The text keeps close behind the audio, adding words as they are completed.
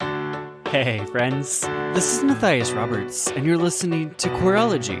Hey, friends. This is Matthias Roberts, and you're listening to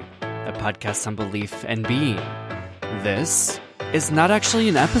Queerology, a podcast on belief and being. This is not actually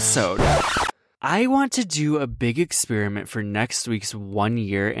an episode. I want to do a big experiment for next week's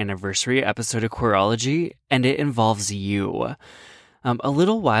 1-year anniversary episode of Queerology, and it involves you. A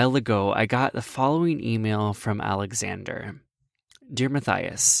little while ago, I got the following email from Alexander. Dear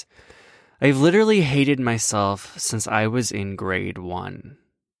Matthias, I've literally hated myself since I was in grade 1.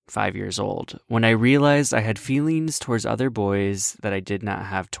 5 years old, when I realized I had feelings towards other boys that I did not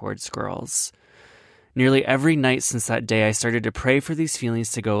have towards girls. Nearly every night since that day, I started to pray for these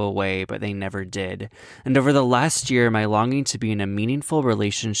feelings to go away, but they never did. And over the last year, my longing to be in a meaningful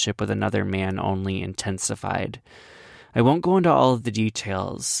relationship with another man only intensified. I won't go into all of the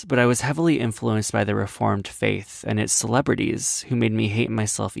details, but I was heavily influenced by the Reformed faith and its celebrities, who made me hate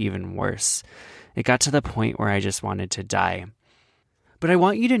myself even worse. It got to the point where I just wanted to die. But I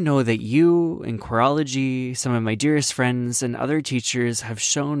want you to know that you, in Queerology, some of my dearest friends, and other teachers have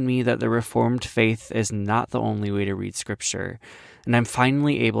shown me that the Reformed faith is not the only way to read Scripture, and I'm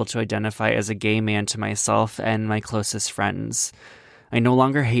finally able to identify as a gay man to myself and my closest friends. I no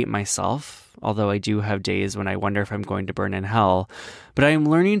longer hate myself, although I do have days when I wonder if I'm going to burn in hell, but I am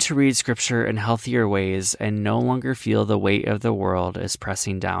learning to read Scripture in healthier ways and no longer feel the weight of the world is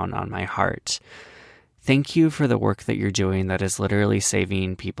pressing down on my heart. Thank you for the work that you're doing that is literally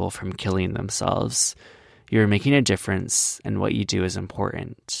saving people from killing themselves. You're making a difference, and what you do is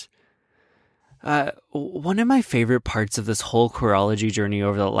important. One of my favorite parts of this whole Queerology journey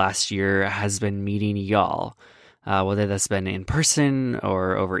over the last year has been meeting y'all. Whether that's been in person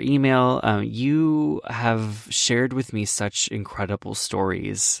or over email, you have shared with me such incredible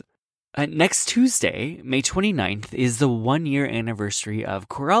stories. Next Tuesday, May 29th, is the 1-year anniversary of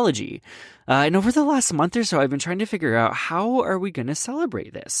Queerology. And over the last month or so, I've been trying to figure out how are we going to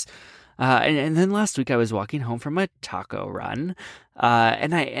celebrate this. And then last week I was walking home from a taco run,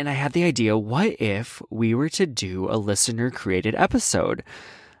 and I had the idea, what if we were to do a listener-created episode?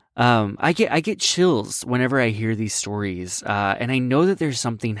 I get chills whenever I hear these stories, and I know that there's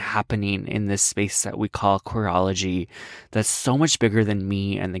something happening in this space that we call Queerology that's so much bigger than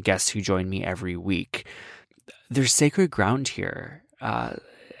me and the guests who join me every week. There's sacred ground here,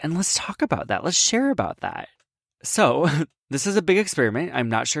 and let's talk about that. Let's share about that. So, this is a big experiment. I'm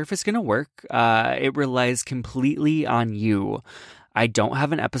not sure if it's going to work. It relies completely on you. I don't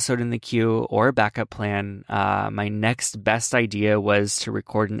have an episode in the queue or a backup plan. My next best idea was to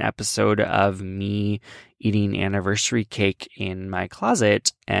record an episode of me eating anniversary cake in my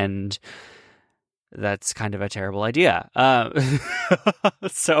closet, and that's kind of a terrible idea.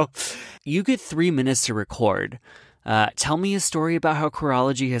 So you get 3 minutes to record. Tell me a story about how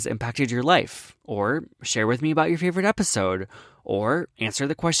Queerology has impacted your life, or share with me about your favorite episode, or answer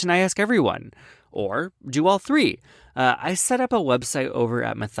the question I ask everyone, or do all three. I set up a website over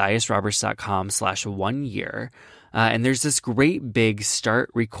at matthiasroberts.com/1year, and there's this great big start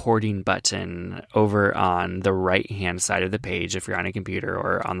recording button over on the right-hand side of the page if you're on a computer,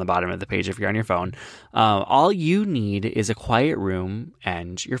 or on the bottom of the page if you're on your phone. All you need is a quiet room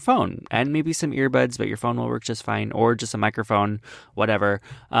and your phone, and maybe some earbuds, but your phone will work just fine, or just a microphone, whatever.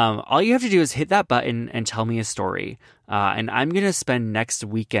 All you have to do is hit that button and tell me a story. And I'm going to spend next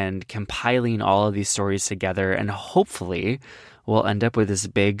weekend compiling all of these stories together, and hopefully we'll end up with this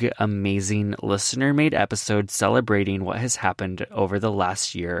big, amazing listener-made episode celebrating what has happened over the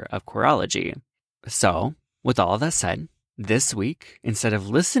last year of Queerology. So, with all of that said, this week, instead of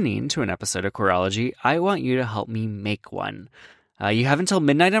listening to an episode of Queerology, I want you to help me make one. You have until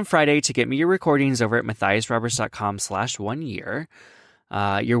midnight on Friday to get me your recordings over at matthiasroberts.com/1year.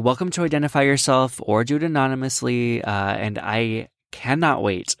 You're welcome to identify yourself or do it anonymously, and I cannot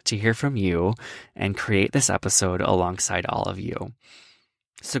wait to hear from you and create this episode alongside all of you.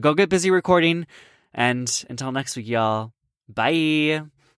 So go get busy recording, and until next week, y'all, bye!